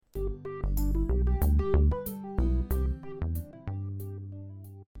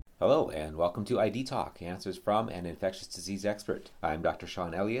Hello and welcome to ID Talk, answers from an infectious disease expert. I'm Dr.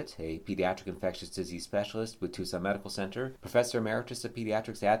 Sean Elliott, a pediatric infectious disease specialist with Tucson Medical Center, professor emeritus of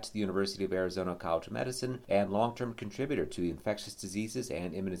pediatrics at the University of Arizona College of Medicine, and long-term contributor to infectious diseases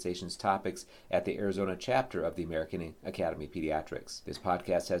and immunizations topics at the Arizona chapter of the American Academy of Pediatrics. This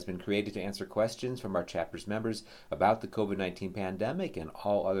podcast has been created to answer questions from our chapter's members about the COVID-19 pandemic and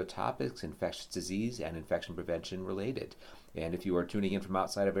all other topics infectious disease and infection prevention related. And if you are tuning in from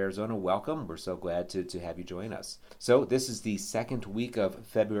outside of Arizona, welcome. We're so glad to have you join us. So this is the second week of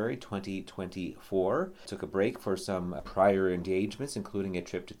February 2024. Took a break for some prior engagements, including a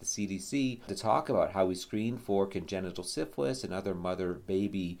trip to the CDC to talk about how we screen for congenital syphilis and other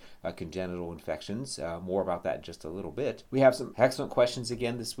mother-baby congenital infections. More about that in just a little bit. We have some excellent questions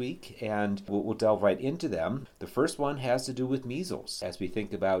again this week, and we'll delve right into them. The first one has to do with measles. As we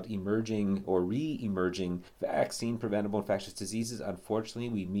think about emerging or re-emerging vaccine-preventable infections, diseases, unfortunately,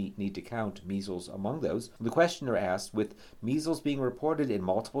 we need to count measles among those. The questioner asked, with measles being reported in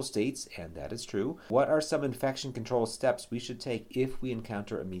multiple states, and that is true, what are some infection control steps we should take if we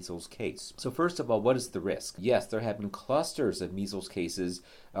encounter a measles case? So first of all, what is the risk? Yes, there have been clusters of measles cases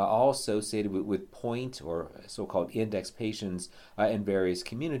all associated with point or so-called index patients in various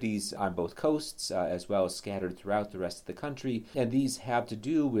communities on both coasts as well as scattered throughout the rest of the country. And these have to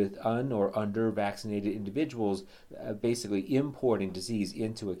do with un- or under-vaccinated individuals basically importing disease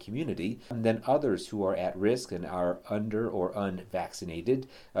into a community, and then others who are at risk and are under or unvaccinated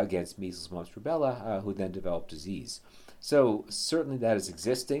against measles, mumps, rubella, who then develop disease. So certainly that is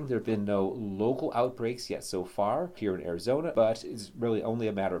existing. There have been no local outbreaks yet so far here in Arizona, but it's really only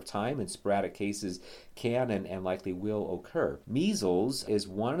a matter of time, and sporadic cases can and likely will occur. Measles is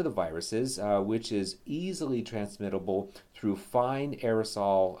one of the viruses which is easily transmittable through fine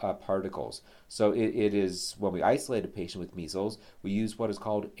aerosol particles. So it is, when we isolate a patient with measles, we use what is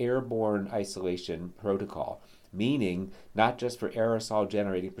called airborne isolation protocol, meaning not just for aerosol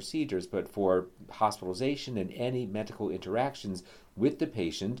generating procedures, but for hospitalization and any medical interactions with the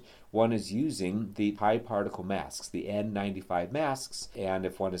patient, one is using the high particle masks, the N95 masks, and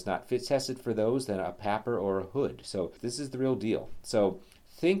if one is not fit tested for those, then a PAPR or a hood. So this is the real deal. So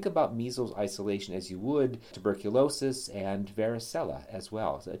think about measles isolation as you would tuberculosis and varicella as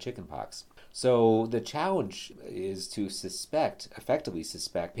well, chickenpox. So the challenge is to effectively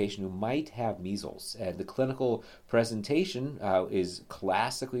suspect a patient who might have measles. And the clinical presentation is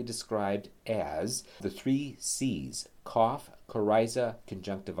classically described as the 3 C's: cough, coryza,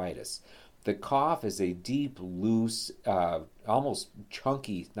 conjunctivitis. The cough is a deep, loose, almost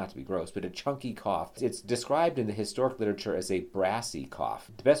chunky, not to be gross, but a chunky cough. It's described in the historic literature as a brassy cough.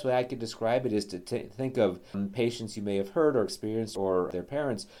 The best way I could describe it is to think of patients you may have heard or experienced, or their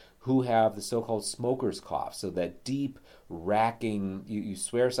parents, who have the so-called smoker's cough. So that deep, racking, you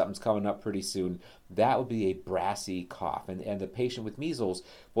swear something's coming up pretty soon, that would be a brassy cough. And the patient with measles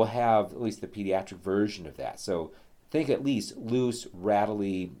will have at least the pediatric version of that. So think at least loose,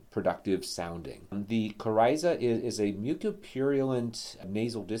 rattly, productive sounding. The coryza is a mucopurulent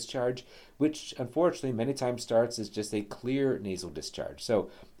nasal discharge, which unfortunately many times starts as just a clear nasal discharge. So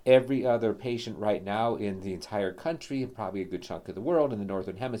every other patient right now in the entire country, and probably a good chunk of the world in the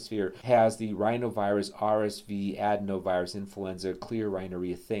northern hemisphere, has the rhinovirus, RSV, adenovirus, influenza, clear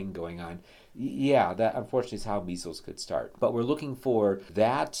rhinorrhea thing going on. Yeah, that unfortunately is how measles could start. But we're looking for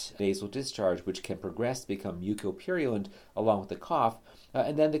that nasal discharge, which can progress to become mucopurulent along with the cough.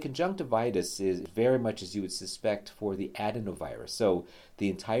 And then the conjunctivitis is very much as you would suspect for the adenovirus. So the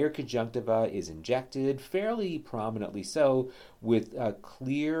entire conjunctiva is injected, fairly prominently so, with a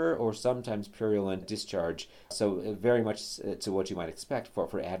clear or sometimes purulent discharge. So very much to what you might expect for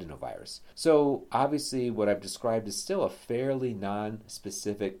adenovirus. So obviously what I've described is still a fairly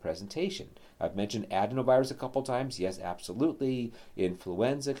non-specific presentation. I've mentioned adenovirus a couple times. Yes, absolutely.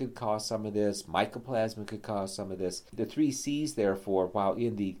 Influenza could cause some of this. Mycoplasma could cause some of this. The 3 C's, therefore, while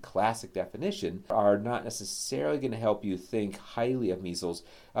in the classic definition, are not necessarily going to help you think highly of measles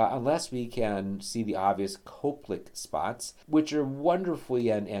unless we can see the obvious Koplik spots, which are wonderfully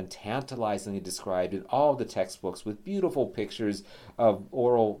and tantalizingly described in all the textbooks with beautiful pictures of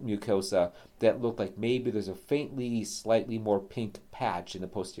oral mucosa that look like maybe there's a faintly, slightly more pink patch in the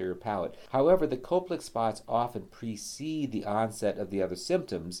posterior palate. However, the Koplik spots often precede the onset of the other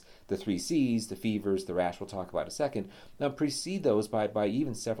symptoms, the 3 C's, the fevers, the rash we'll talk about in a second, now precede those by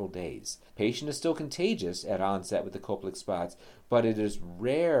even several days. Patient is still contagious at onset with the Koplik spots, but it is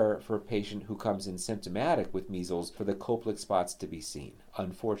rare for a patient who comes in symptomatic with measles for the Koplik spots to be seen,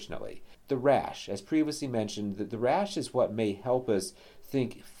 unfortunately. The rash, as previously mentioned, the rash is what may help us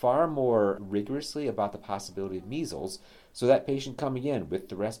think far more rigorously about the possibility of measles. So that patient coming in with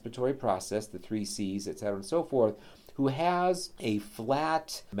the respiratory process, the 3Cs, et cetera, and so forth, who has a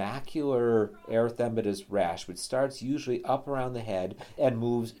flat macular erythematous rash, which starts usually up around the head and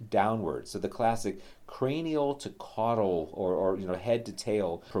moves downward. So the classic cranial to caudal or head to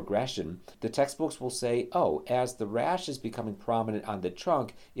tail progression. The textbooks will say, oh, as the rash is becoming prominent on the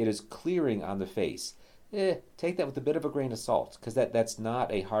trunk, it is clearing on the face. Take that with a bit of a grain of salt, because that's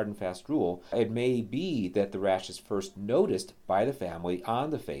not a hard and fast rule. It may be that the rash is first noticed by the family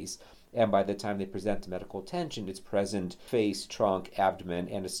on the face, and by the time they present to medical attention, it's present face, trunk, abdomen,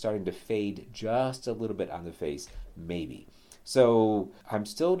 and it's starting to fade just a little bit on the face, maybe. So I'm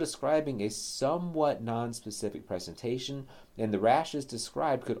still describing a somewhat non-specific presentation, and the rashes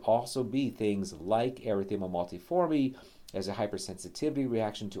described could also be things like erythema multiforme, as a hypersensitivity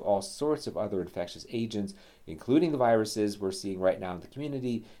reaction to all sorts of other infectious agents, including the viruses we're seeing right now in the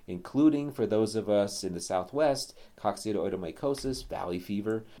community, including, for those of us in the Southwest, coccidioidomycosis, valley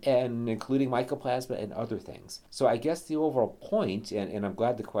fever, and including mycoplasma and other things. So I guess the overall point, and I'm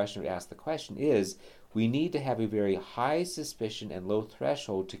glad the questioner asked the question, is we need to have a very high suspicion and low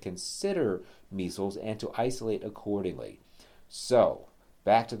threshold to consider measles and to isolate accordingly. So,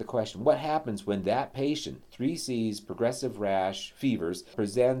 back to the question, what happens when that patient, 3Cs, progressive rash, fevers,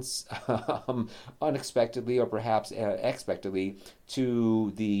 presents unexpectedly or perhaps expectedly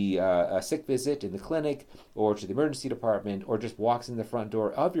to the sick visit in the clinic or to the emergency department, or just walks in the front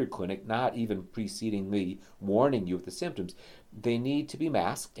door of your clinic, not even precedingly warning you of the symptoms? They need to be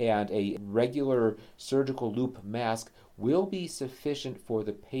masked, and a regular surgical loop mask will be sufficient for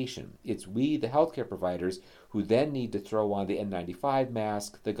the patient. It's we, the healthcare providers, who then need to throw on the N95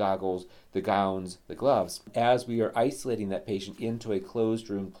 mask, the goggles, the gowns, the gloves, as we are isolating that patient into a closed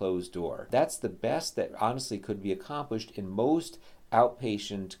room, closed door. That's the best that honestly could be accomplished in most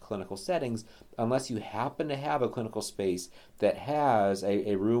outpatient clinical settings, unless you happen to have a clinical space that has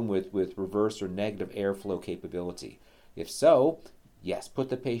a room with reverse or negative airflow capability. If so, yes, put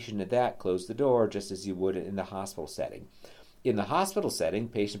the patient in that, close the door, just as you would in the hospital setting. In the hospital setting,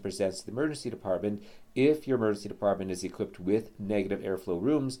 patient presents to the emergency department. If your emergency department is equipped with negative airflow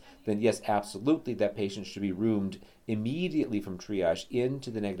rooms, then yes, absolutely, that patient should be roomed immediately from triage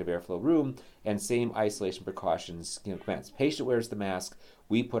into the negative airflow room, and same isolation precautions commence. Patient wears the mask,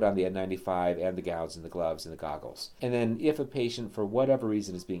 we put on the N95 and the gowns and the gloves and the goggles. And then if a patient, for whatever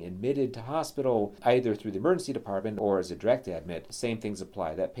reason, is being admitted to hospital, either through the emergency department or as a direct admit, same things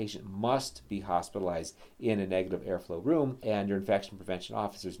apply. That patient must be hospitalized in a negative airflow room, and your infection prevention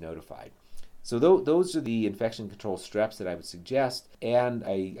officer is notified. So those are the infection control steps that I would suggest, and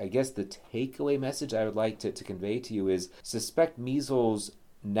I guess the takeaway message I would like to convey to you is suspect measles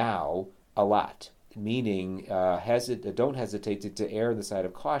now a lot, meaning don't hesitate to err on the side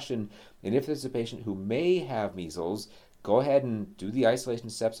of caution, and if there's a patient who may have measles, go ahead and do the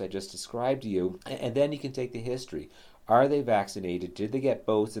isolation steps I just described to you, and then you can take the history. Are they vaccinated? Did they get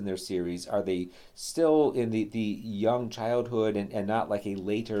both in their series? Are they still in the young childhood and not like a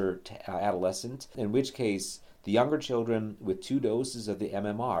later adolescent? In which case, the younger children with 2 doses of the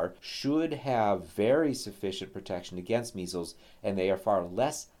MMR should have very sufficient protection against measles, and they are far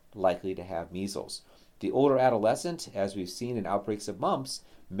less likely to have measles. The older adolescent, as we've seen in outbreaks of mumps,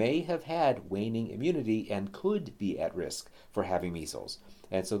 may have had waning immunity and could be at risk for having measles.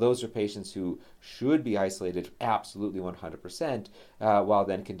 And so those are patients who should be isolated absolutely 100% while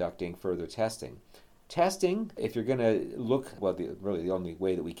then conducting further testing. Testing, if you're going to look, well, really the only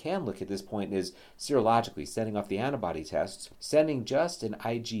way that we can look at this point is serologically, sending off the antibody tests. Sending just an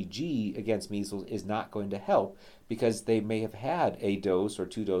IgG against measles is not going to help, because they may have had a dose or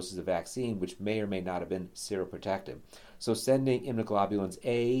 2 doses of vaccine, which may or may not have been seroprotective. So sending immunoglobulins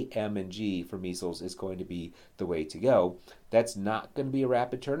A, M, and G for measles is going to be the way to go. That's not going to be a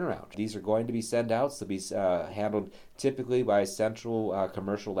rapid turnaround. These are going to be send-outs. They'll be handled typically by a central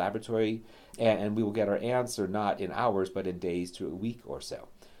commercial laboratory, and we will get our answer not in hours, but in days to a week or so.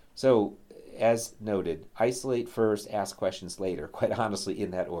 So, as noted, isolate first, ask questions later, quite honestly,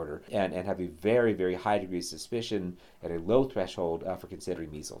 in that order, and have a very, very high degree of suspicion at a low threshold for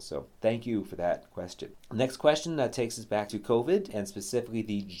considering measles. So thank you for that question. Next question takes us back to COVID, and specifically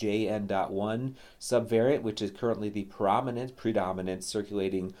the JN.1 subvariant, which is currently the predominant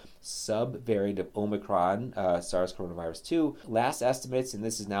circulating subvariant of Omicron, SARS coronavirus 2. Last estimates, and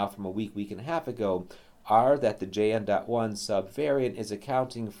this is now from a week and a half ago, are that the JN.1 subvariant is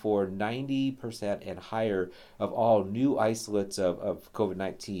accounting for 90% and higher of all new isolates of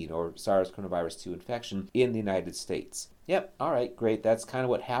COVID-19 or SARS coronavirus 2 infection in the United States. Yep, all right, great. That's kind of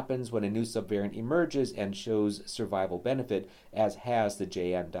what happens when a new subvariant emerges and shows survival benefit, as has the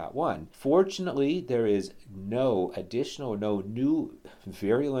JN.1. Fortunately, there is no new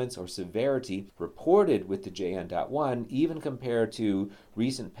virulence or severity reported with the JN.1, even compared to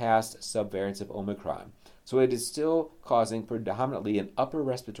recent past subvariants of Omicron. So it is still causing predominantly an upper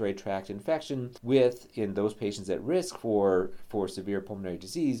respiratory tract infection with, in those patients at risk for severe pulmonary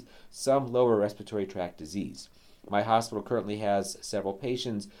disease, some lower respiratory tract disease. My hospital currently has several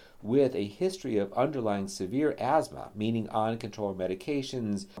patients with a history of underlying severe asthma, meaning uncontrolled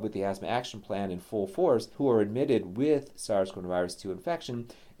medications with the asthma action plan in full force, who are admitted with SARS-CoV-2 infection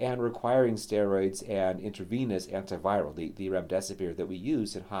and requiring steroids and intravenous antiviral, the remdesivir that we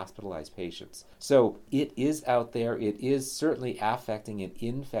use in hospitalized patients. So it is out there. It is certainly affecting and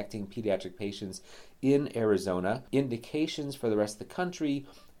infecting pediatric patients in Arizona. Indications for the rest of the country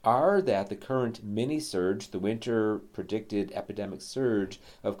are that the current mini surge, the winter predicted epidemic surge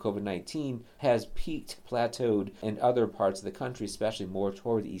of COVID-19, has peaked, plateaued in other parts of the country, especially more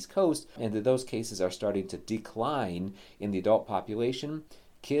toward the East Coast, and that those cases are starting to decline in the adult population.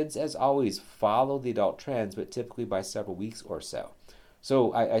 Kids, as always, follow the adult trends, but typically by several weeks or so.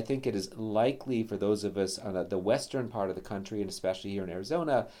 So I think it is likely for those of us on the western part of the country, and especially here in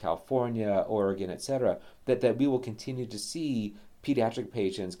Arizona, California, Oregon, etc., that we will continue to see pediatric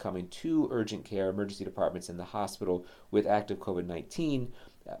patients coming to urgent care emergency departments in the hospital with active COVID-19,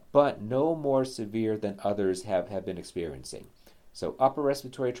 but no more severe than others have been experiencing. So upper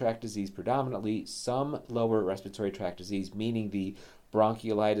respiratory tract disease predominantly, some lower respiratory tract disease, meaning the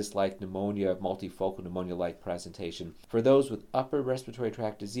bronchiolitis-like pneumonia, multifocal pneumonia-like presentation. For those with upper respiratory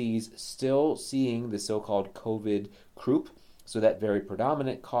tract disease, still seeing the so-called COVID croup, so that very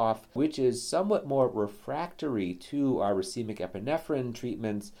predominant cough, which is somewhat more refractory to our racemic epinephrine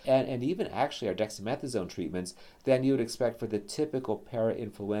treatments and even actually our dexamethasone treatments than you would expect for the typical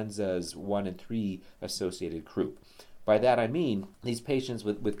parainfluenzas 1 and 3 associated croup. By that I mean these patients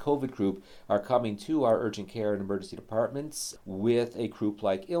with COVID croup are coming to our urgent care and emergency departments with a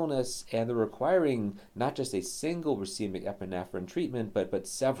croup-like illness, and they're requiring not just a single racemic epinephrine treatment, but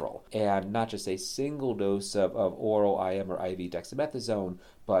several, and not just a single dose of oral IM or IV dexamethasone,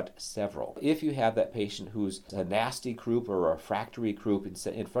 but several. If you have that patient who's a nasty croup or a refractory croup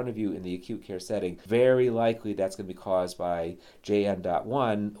in front of you in the acute care setting, very likely that's going to be caused by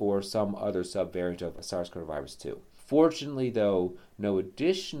JN.1 or some other subvariant of SARS-CoV-2. Fortunately, though, no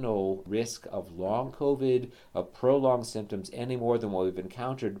additional risk of long COVID, of prolonged symptoms, any more than what we've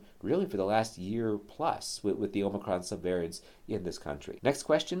encountered really for the last year plus with the Omicron subvariants in this country. Next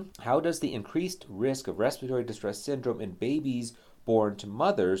question, how does the increased risk of respiratory distress syndrome in babies born to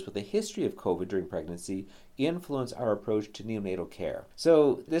mothers with a history of COVID during pregnancy influence our approach to neonatal care?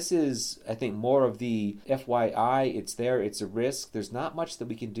 So this is, I think, more of the FYI. It's there, it's a risk. There's not much that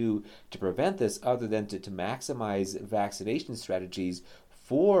we can do to prevent this other than to maximize vaccination strategies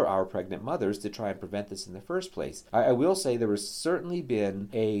for our pregnant mothers to try and prevent this in the first place. I will say there has certainly been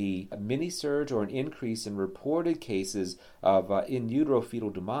a mini surge or an increase in reported cases of in utero fetal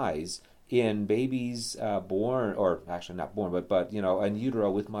demise in babies born, or actually not born, but in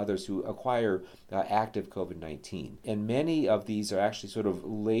utero with mothers who acquire active COVID-19. And many of these are actually sort of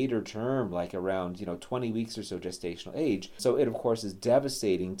later term, like around 20 weeks or so gestational age. So it, of course, is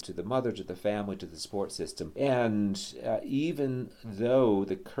devastating to the mother, to the family, to the support system. And even though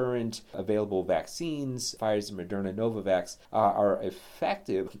the current available vaccines, Pfizer, Moderna, Novavax, are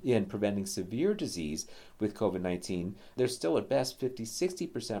effective in preventing severe disease with COVID-19, they're still at best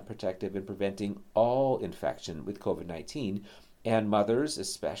 50-60% protective in preventing all infection with COVID-19. And mothers,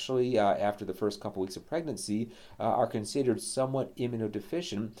 especially after the first couple weeks of pregnancy, are considered somewhat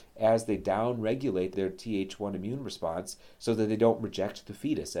immunodeficient as they downregulate their Th1 immune response so that they don't reject the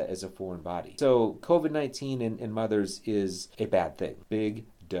fetus as a foreign body. So COVID-19 in mothers is a bad thing. Big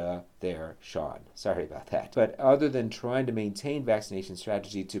duh there, Sean. Sorry about that. But other than trying to maintain vaccination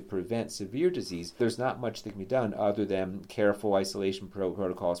strategy to prevent severe disease, there's not much that can be done other than careful isolation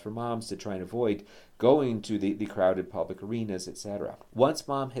protocols for moms to try and avoid going to the crowded public arenas, etc. Once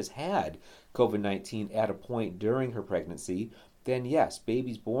mom has had COVID-19 at a point during her pregnancy, then yes,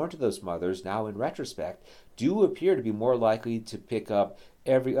 babies born to those mothers, now in retrospect, do appear to be more likely to pick up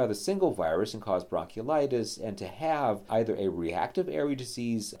every other single virus and cause bronchiolitis, and to have either a reactive airway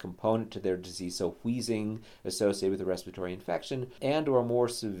disease component to their disease, so wheezing associated with a respiratory infection, and or a more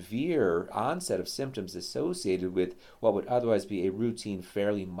severe onset of symptoms associated with what would otherwise be a routine,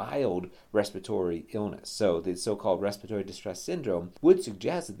 fairly mild respiratory illness. So the so-called respiratory distress syndrome would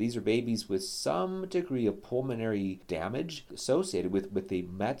suggest that these are babies with some degree of pulmonary damage associated with the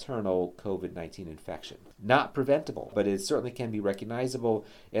maternal COVID-19 infection. Not preventable, but it certainly can be recognizable,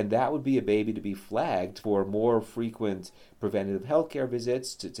 and that would be a baby to be flagged for more frequent preventative healthcare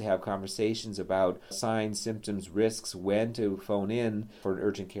visits, to have conversations about signs, symptoms, risks, when to phone in for an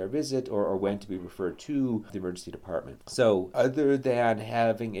urgent care visit, or when to be referred to the emergency department. So other than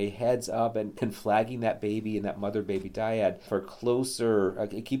having a heads up and flagging that baby and that mother-baby dyad for closer,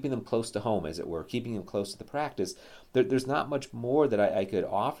 keeping them close to home, as it were, keeping them close to the practice, there's not much more that I could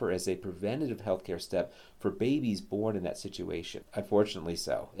offer as a preventative healthcare step for babies born in that situation. Unfortunately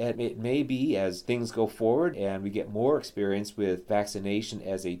so. And it may be, as things go forward and we get more experience with vaccination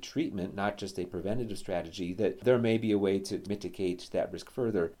as a treatment, not just a preventative strategy, that there may be a way to mitigate that risk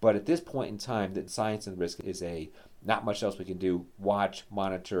further. But at this point in time, the science and risk is not much else we can do. Watch,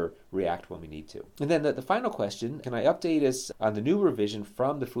 monitor, react when we need to. And then the final question, can I update us on the new revision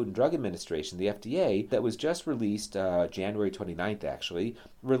from the Food and Drug Administration, the FDA, that was just released January 29th, actually,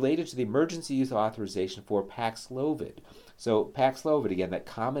 related to the emergency use authorization for Paxlovid. So Paxlovid, again, that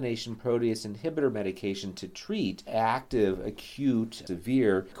combination protease inhibitor medication to treat active, acute,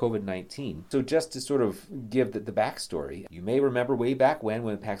 severe COVID-19. So just to sort of give the backstory, you may remember way back when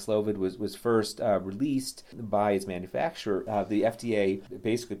Paxlovid was first released by its manufacturer, the FDA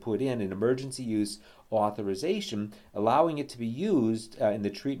basically put in an emergency use authorization, allowing it to be used in the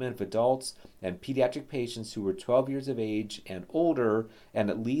treatment of adults and pediatric patients who were 12 years of age and older and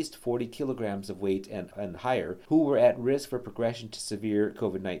at least 40 kilograms of weight and higher, who were at risk for progression to severe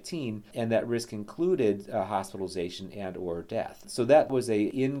COVID-19, and that risk included hospitalization and or death. So that was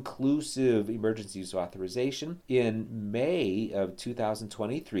a inclusive emergency use authorization. In May of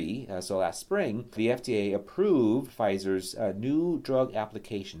 2023, so last spring, the FDA approved Pfizer's new drug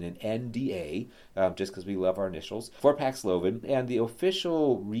application, an NDA, just because we love our initials, for Paxlovid, and the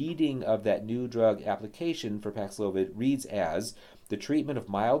official reading of that new drug application for Paxlovid reads as the treatment of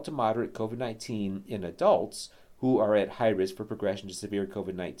mild to moderate COVID-19 in adults who are at high risk for progression to severe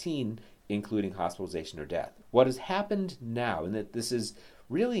COVID-19, including hospitalization or death. What has happened now, and that this is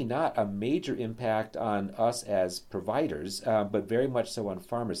really not a major impact on us as providers, but very much so on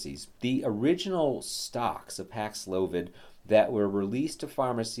pharmacies. The original stocks of Paxlovid that were released to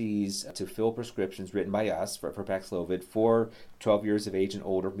pharmacies to fill prescriptions written by us for Paxlovid for 12 years of age and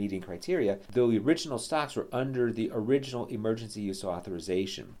older, meeting criteria, though the original stocks were under the original emergency use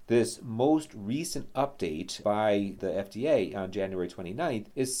authorization. This most recent update by the FDA on January 29th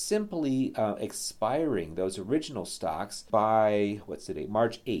is simply expiring those original stocks by,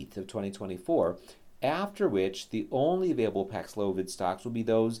 March 8th of 2024, after which the only available Paxlovid stocks will be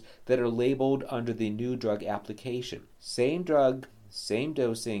those that are labeled under the new drug application. Same drug, same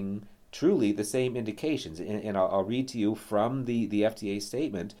dosing, truly the same indications. And I'll read to you from the FDA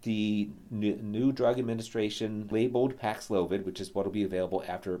statement. The new drug administration labeled Paxlovid, which is what will be available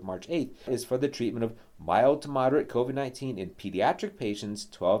after March 8th, is for the treatment of mild to moderate COVID-19 in pediatric patients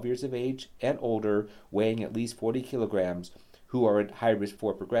 12 years of age and older, weighing at least 40 kilograms, who are at high risk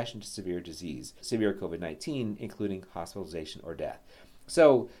for progression to severe disease, severe COVID-19, including hospitalization or death.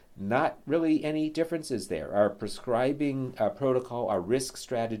 So not really any differences there. Our prescribing protocol, our risk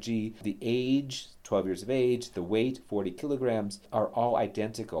strategy, the age, 12 years of age, the weight, 40 kilograms, are all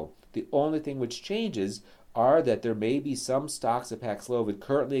identical. The only thing which changes are that there may be some stocks of Paxlovid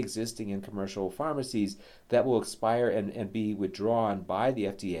currently existing in commercial pharmacies that will expire and be withdrawn by the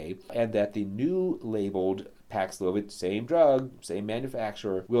FDA, and that the new labeled Paxlovid, same drug, same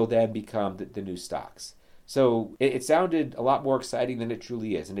manufacturer, will then become the new stocks. So it sounded a lot more exciting than it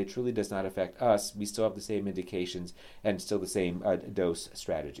truly is, and it truly does not affect us. We still have the same indications and still the same dose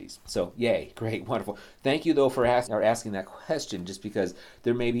strategies. So yay, great, wonderful. Thank you, though, for asking that question, just because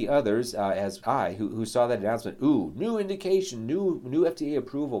there may be others, as I, who saw that announcement, ooh, new indication, new FDA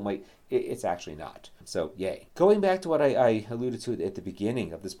approval, it's actually not. So, yay. Going back to what I alluded to at the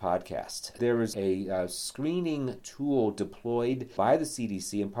beginning of this podcast, there is a screening tool deployed by the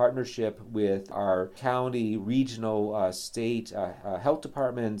CDC in partnership with our county, regional, state health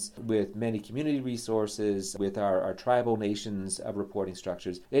departments, with many community resources, with our tribal nations reporting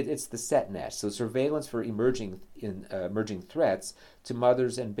structures. It's the SETNET, so Surveillance for Emerging emerging threats to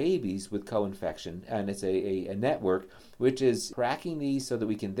mothers and babies with co-infection. And it's a network which is tracking these so that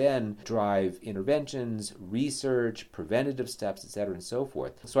we can then drive interventions, research, preventative steps, etc., and so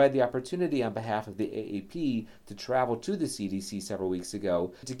forth. So I had the opportunity on behalf of the AAP to travel to the CDC several weeks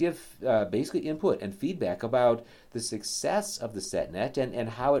ago to give basically input and feedback about the success of the SetNet and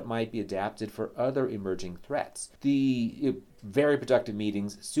how it might be adapted for other emerging threats. The very productive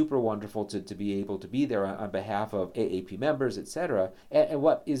meetings, super wonderful to be able to be there on behalf of AAP members, etc. And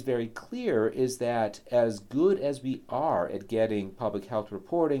what is very clear is that as good as we are at getting public health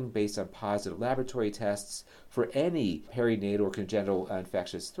reporting based on positive laboratory tests for any perinatal or congenital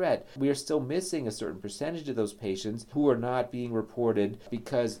infectious threat, we are still missing a certain percentage of those patients who are not being reported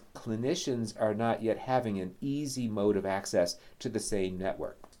because clinicians are not yet having an easy mode of access to the same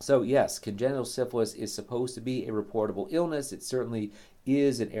network. So yes, congenital syphilis is supposed to be a reportable illness. It certainly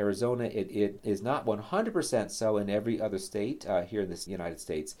is in Arizona. It is not 100% so in every other state here in the United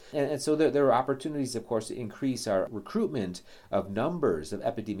States. And so there are opportunities, of course, to increase our recruitment of numbers of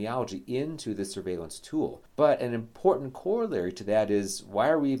epidemiology into the surveillance tool. But an important corollary to that is, why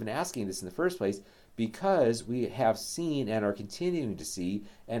are we even asking this in the first place? Because we have seen and are continuing to see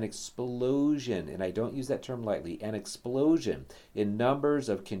an explosion, and I don't use that term lightly, an explosion in numbers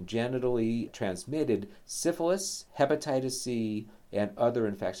of congenitally transmitted syphilis, hepatitis C, and other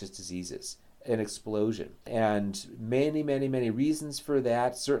infectious diseases. An explosion. And many, many, many reasons for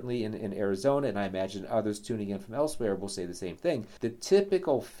that, certainly in Arizona, and I imagine others tuning in from elsewhere will say the same thing. The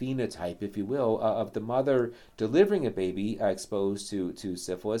typical phenotype, if you will, of the mother delivering a baby exposed to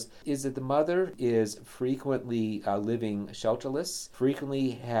syphilis is that the mother is frequently living shelterless,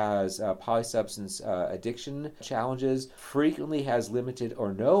 frequently has polysubstance addiction challenges, frequently has limited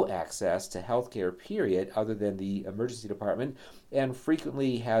or no access to healthcare, period, other than the emergency department, and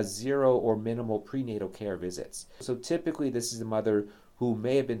frequently has zero or minimal prenatal care visits. So typically this is a mother who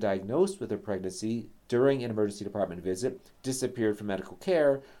may have been diagnosed with a pregnancy during an emergency department visit, disappeared from medical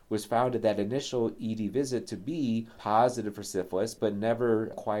care, was found at that initial ED visit to be positive for syphilis, but never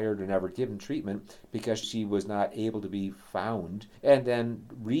acquired or never given treatment because she was not able to be found, and then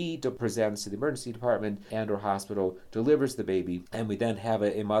presents to the emergency department and or hospital, delivers the baby, and we then have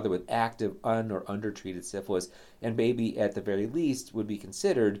a mother with active or undertreated syphilis, and baby at the very least would be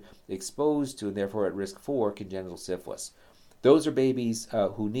considered exposed to and therefore at risk for congenital syphilis. Those are babies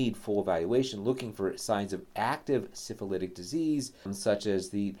who need full evaluation, looking for signs of active syphilitic disease, such as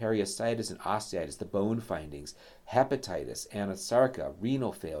the periosteitis and osteitis, the bone findings, hepatitis, anasarca,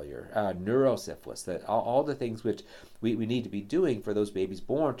 renal failure, neurosyphilis, all the things which we need to be doing for those babies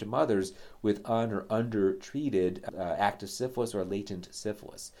born to mothers with or undertreated active syphilis or latent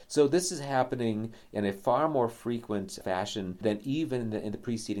syphilis. So this is happening in a far more frequent fashion than even in the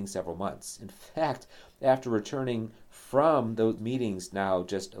preceding several months. In fact, after returning from those meetings now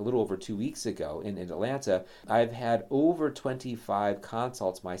just a little over 2 weeks ago in Atlanta, I've had over 25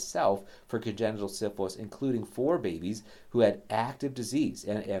 consults myself for congenital syphilis, including 4 babies who had active disease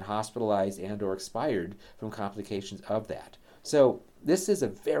and hospitalized and or expired from complications of that. So this is a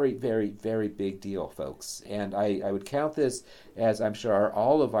very, very, very big deal, folks. And I would count this, as I'm sure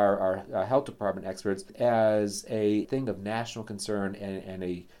all of our health department experts, as a thing of national concern and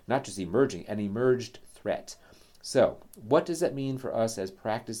a not just emerging, an emerged threat. So, what does that mean for us as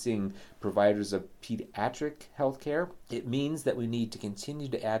practicing providers of pediatric healthcare? It means that we need to continue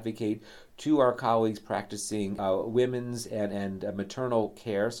to advocate to our colleagues practicing women's and maternal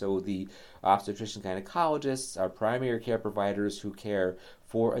care, so the obstetrician gynecologists, our primary care providers who care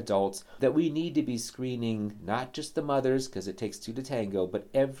for adults, that we need to be screening not just the mothers, because it takes 2 to tango, but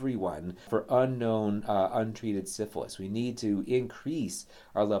everyone for unknown, untreated syphilis. We need to increase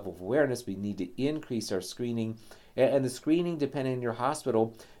our level of awareness. We need to increase our screening. And the screening, depending on your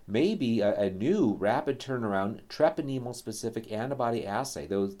hospital, may be a new rapid turnaround treponemal-specific antibody assay.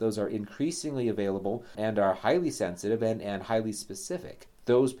 Those are increasingly available and are highly sensitive and highly specific.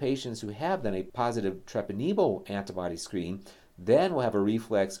 Those patients who have then a positive treponemal antibody screen then we'll have a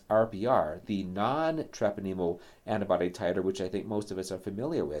reflex RPR, the non-treponemal antibody titer, which I think most of us are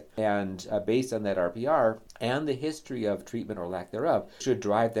familiar with. And based on that RPR and the history of treatment or lack thereof, should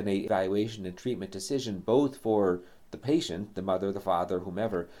drive then a evaluation and treatment decision both for the patient, the mother, the father,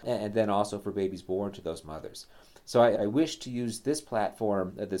 whomever, and then also for babies born to those mothers. So I wish to use this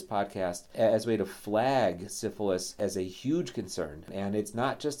platform, this podcast, as a way to flag syphilis as a huge concern. And it's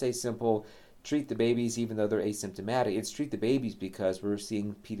not just a simple treat the babies even though they're asymptomatic. It's treat the babies because we're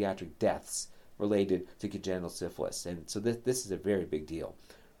seeing pediatric deaths related to congenital syphilis. And so this is a very big deal.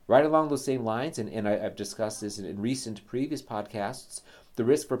 Right along those same lines, and I've discussed this in recent previous podcasts, the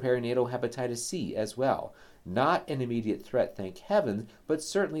risk for perinatal hepatitis C as well. Not an immediate threat, thank heaven, but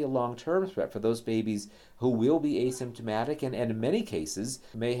certainly a long-term threat for those babies who will be asymptomatic and in many cases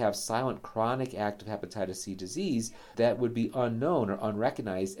may have silent chronic active hepatitis C disease that would be unknown or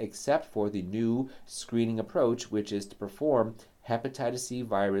unrecognized except for the new screening approach, which is to perform hepatitis C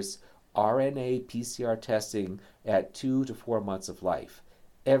virus RNA PCR testing at 2 to 4 months of life.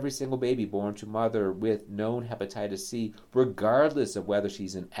 Every single baby born to mother with known hepatitis C, regardless of whether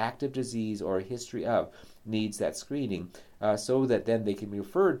she's an active disease or a history of, needs that screening so that then they can be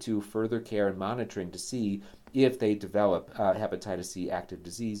referred to further care and monitoring to see if they develop hepatitis C active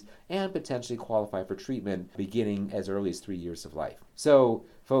disease and potentially qualify for treatment beginning as early as 3 years of life. So,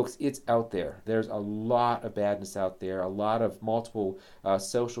 folks, it's out there. There's a lot of badness out there, a lot of multiple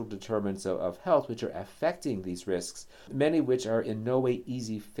social determinants of health which are affecting these risks, many of which are in no way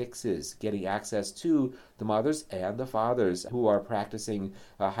easy fixes. Getting access to the mothers and the fathers who are practicing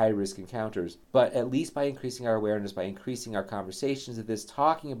high-risk encounters. But at least by increasing our awareness, by increasing our conversations of this,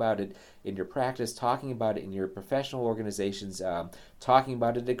 talking about it in your practice, talking about it in your professional organizations, talking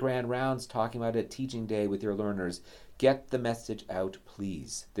about it at grand rounds, talking about it at teaching day with your learners, get the message out,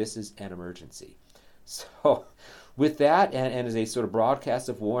 please. This is an emergency. So with that, and as a sort of broadcast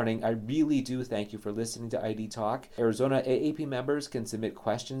of warning, I really do thank you for listening to ID Talk. Arizona AAP members can submit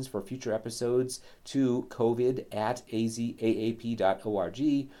questions for future episodes to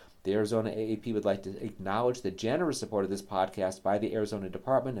covid@azaap.org. The Arizona AAP would like to acknowledge the generous support of this podcast by the Arizona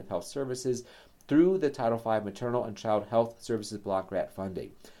Department of Health Services through the Title V Maternal and Child Health Services Block Grant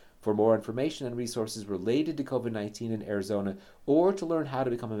Funding. For more information and resources related to COVID-19 in Arizona, or to learn how to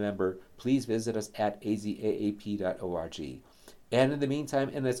become a member, please visit us at azaap.org. And in the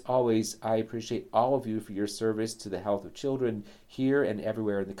meantime, and as always, I appreciate all of you for your service to the health of children here and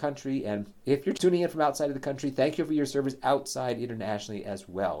everywhere in the country. And if you're tuning in from outside of the country, thank you for your service outside internationally as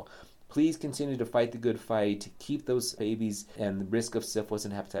well. Please continue to fight the good fight, keep those babies and the risk of syphilis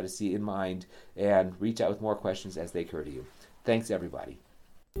and hepatitis C in mind, and reach out with more questions as they occur to you. Thanks, everybody.